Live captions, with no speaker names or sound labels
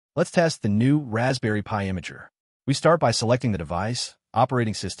Let's test the new Raspberry Pi imager. We start by selecting the device,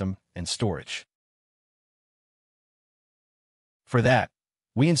 operating system, and storage. For that,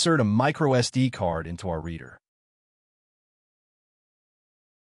 we insert a microSD card into our reader.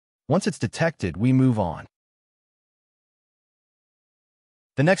 Once it's detected, we move on.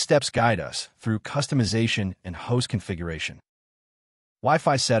 The next steps guide us through customization and host configuration,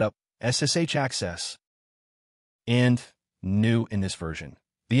 Wi-Fi setup, SSH access, and, new in this version,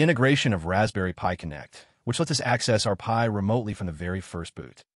 the integration of Raspberry Pi Connect, which lets us access our Pi remotely from the very first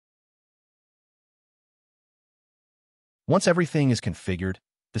boot. Once everything is configured,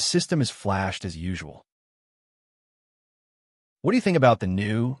 the system is flashed as usual. What do you think about the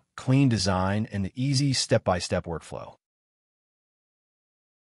new, clean design and the easy step-by-step workflow?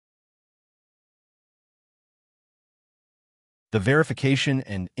 The verification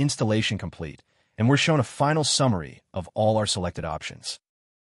and installation complete, and we're shown a final summary of all our selected options.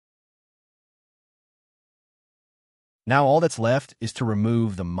 Now all that's left is to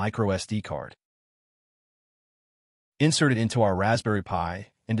remove the microSD card. Insert it into our Raspberry Pi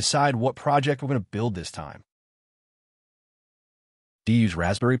and decide what project we're going to build this time. Do you use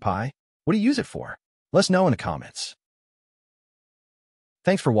Raspberry Pi? What do you use it for? Let us know in the comments.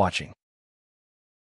 Thanks for watching.